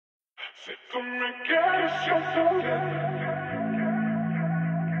Si tú me quieres, yo también.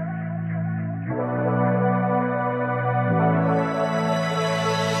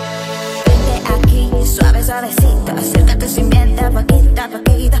 Vente aquí, suave, suavecito, acércate sin miedo, poquito a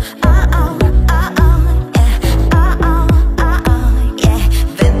poquito. Oh, oh, oh, oh, yeah. Oh, oh, oh, oh, yeah.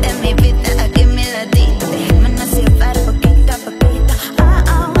 Vente mi vida, aquí mi ladito, dejémonos llevar poquito a poquito. Oh,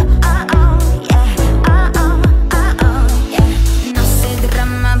 oh, oh, oh, yeah. Oh, oh, oh, oh, yeah. No se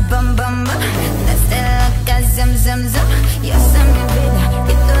derrama, bum, bum, bum. Desde la casa, zum, zum, zum. Yo sé mi vida,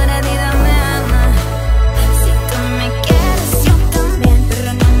 que tú eres vida me ama. Si tú me quieres, yo también, pero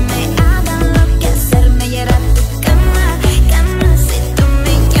no me hagan lo que hacerme llegar a tu cama, cama. Si tú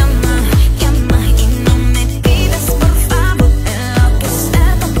me llamas, llamas y no me pidas por favor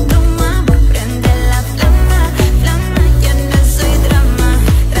enloquecer con tu amor. Prende la flama, flama, yo no soy drama,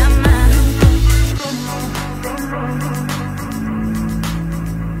 drama.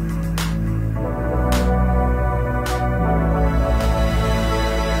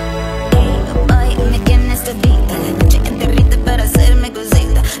 Hoy me tienes todita, la noche enterrita para hacerme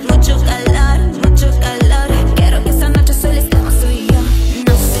cosita. Mucho calor, quiero que esta noche solo estemos tú y yo.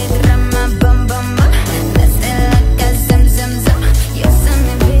 No se derrama, bum, bum, bum. Desde la casa, zum, zum. Yo sé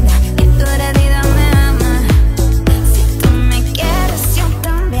mi vida, y tú eres vida me ama. Si tú me quieres, yo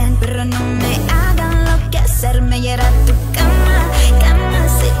también, pero no me hagan lo que hacerme llegar a tu cama, cama.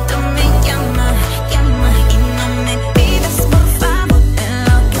 Si tú me llamas, llamas y no me pidas por favor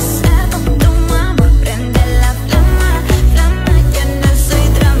enloquecer con tu amor. Prende la flama, flama, yo no soy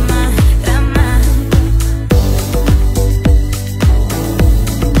drama, drama.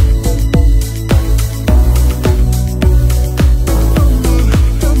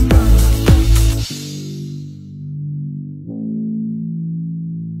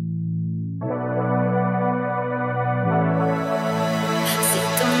 Si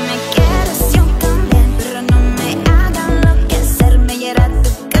tú me quieres, yo también, pero no me hagan lo que hacerme llegar a tu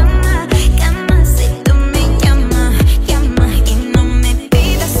cama, cama. Si tú me llamas, llamas y no me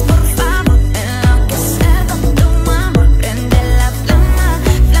pidas por favor enloquecer con tu amor. Prende la flama,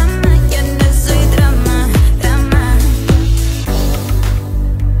 flama, yo no soy drama, drama.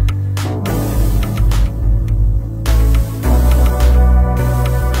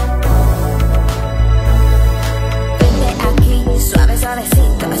 Vente aquí, suave,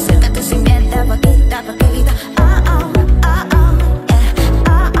 suavecito, acércate sin miedo, poquito a poquito. Oh, oh, oh, oh, yeah.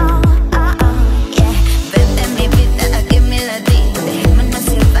 Oh, oh, oh, oh, yeah. Vente mi vida, aquí mi ladito, dejémonos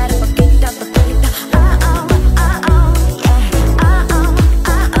llevar poquito a poquito. Oh, oh, oh, oh, yeah. Oh, oh,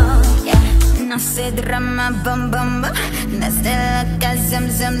 oh, oh, yeah. No se derrama, bum, bum, bum. Desde la casa, zum,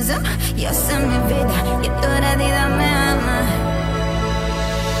 zum, zum. Yo sé mi vida, y tú eres vida me ama.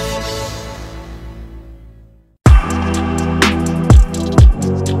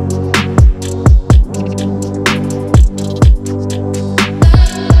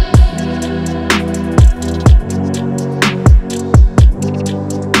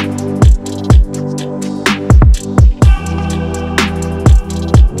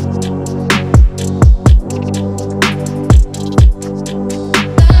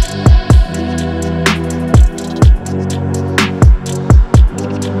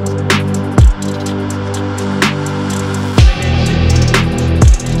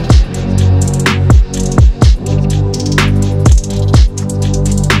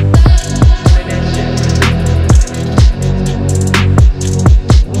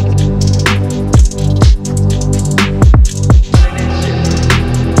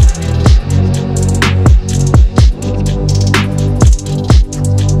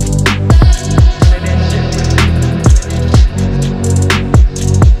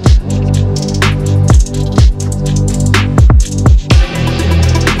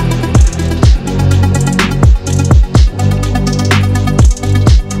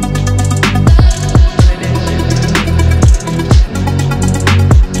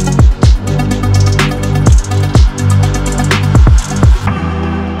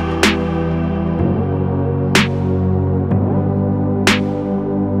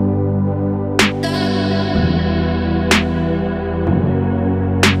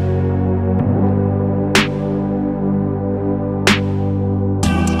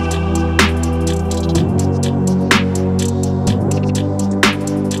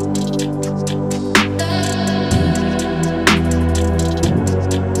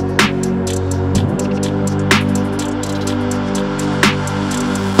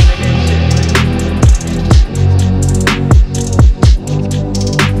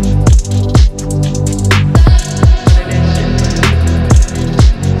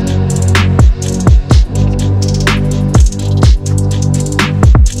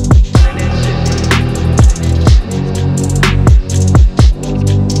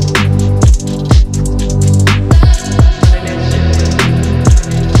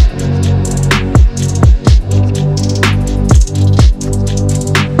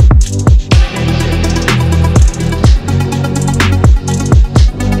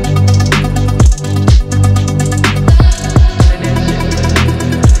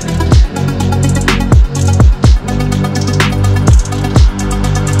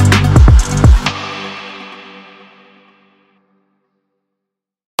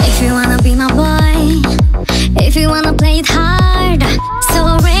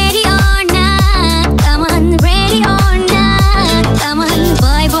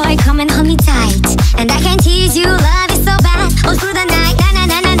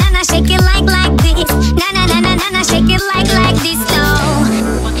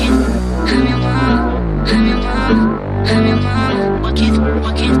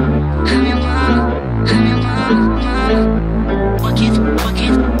 I'm your mama, I'm your mama, mama. Work it, work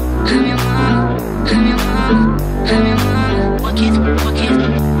it. I'm your mama, I'm your mama, I'm your mama. Work it, work it.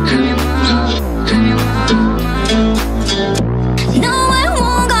 I'm your mama, I'm your mama, mama. No, I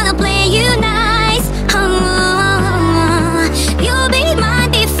won't gonna play you nice. You'll be mine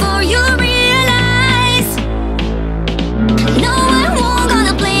before you realize. No, I won't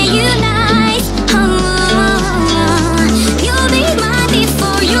gonna play you nice. You'll be mine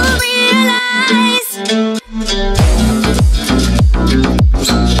before you realize.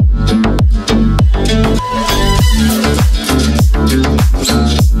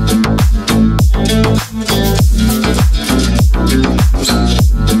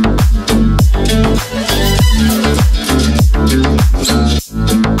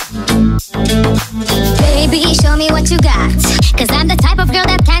 Baby, show me what you got, 'cause I'm the type of girl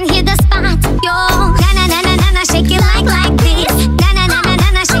that can hit the spot. Yo, na na na na na na, shake it like this. Na na na na na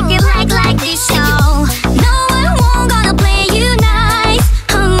na, shake it like this. Yo, no, I won't gonna play you nice.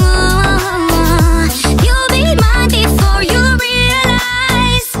 You'll be mine before you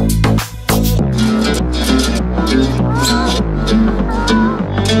realize.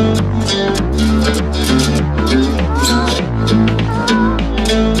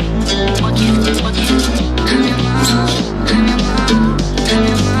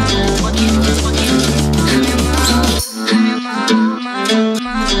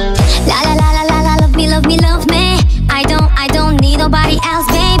 La la la la la la, love me, love me, love me. I don't need nobody else,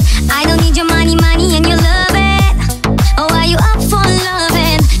 babe. I don't need your money, money, and your loving. Oh, are you up for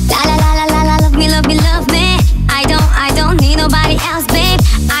loving? La la la la la la, love me, love me, love me. I don't need nobody else, babe.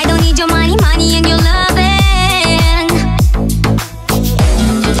 I don't need your money, money, and your loving.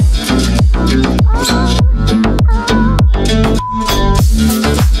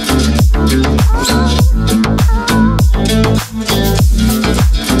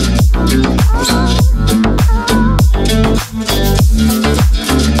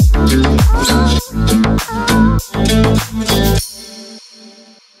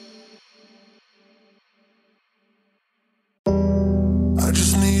 I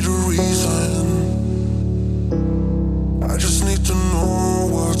just need a reason. I just need to know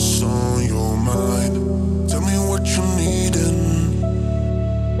what's on your mind. Tell me what you needin'.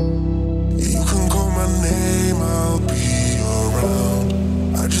 You can call my name, I'll be around.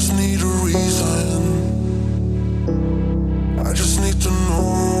 I just need a reason. I just need to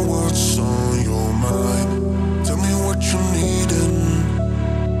know what's on your mind. Tell me what you needin'.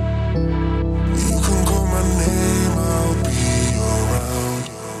 You can call my name, I'll be around.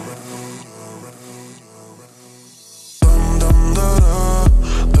 Dum dum da da,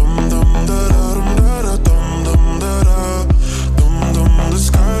 dum dum da da, dum dum da da, dum dum. The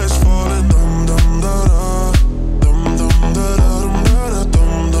sky is falling, dum dum da da, dum dum da da,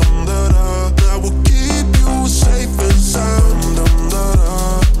 dum dum da da. That will keep you safe and sound. Dum da da,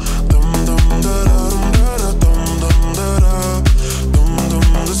 dum dum da da, dum dum da da, dum dum.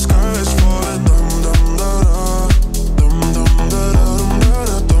 The sky is falling, dum dum da da, dum dum da da,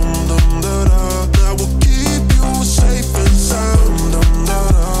 dum dum da da. That will keep you safe and sound. Dum da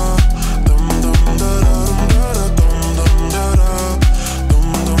da, dum dum da da, dum dum da da, dum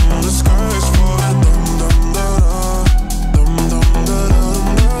dum. The sky is falling, dum dum da da, dum dum da da,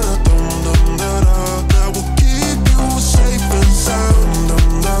 dum dum da da. That will keep you safe and sound. Dum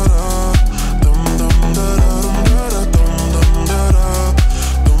da da, dum dum da da, dum dum da da,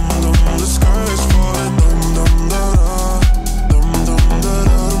 dum dum. The sky is falling, dum dum da da, dum dum da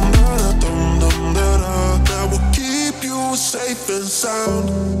da, dum dum da da. That will keep you safe and sound.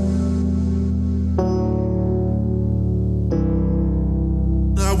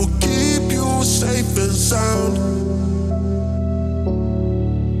 That will keep you safe and sound.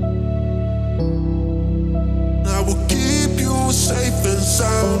 That will keep you safe and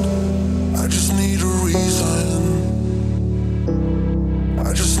sound. I just need a reason.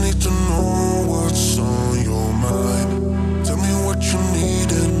 I just need to know what's on your mind. Tell me what you need.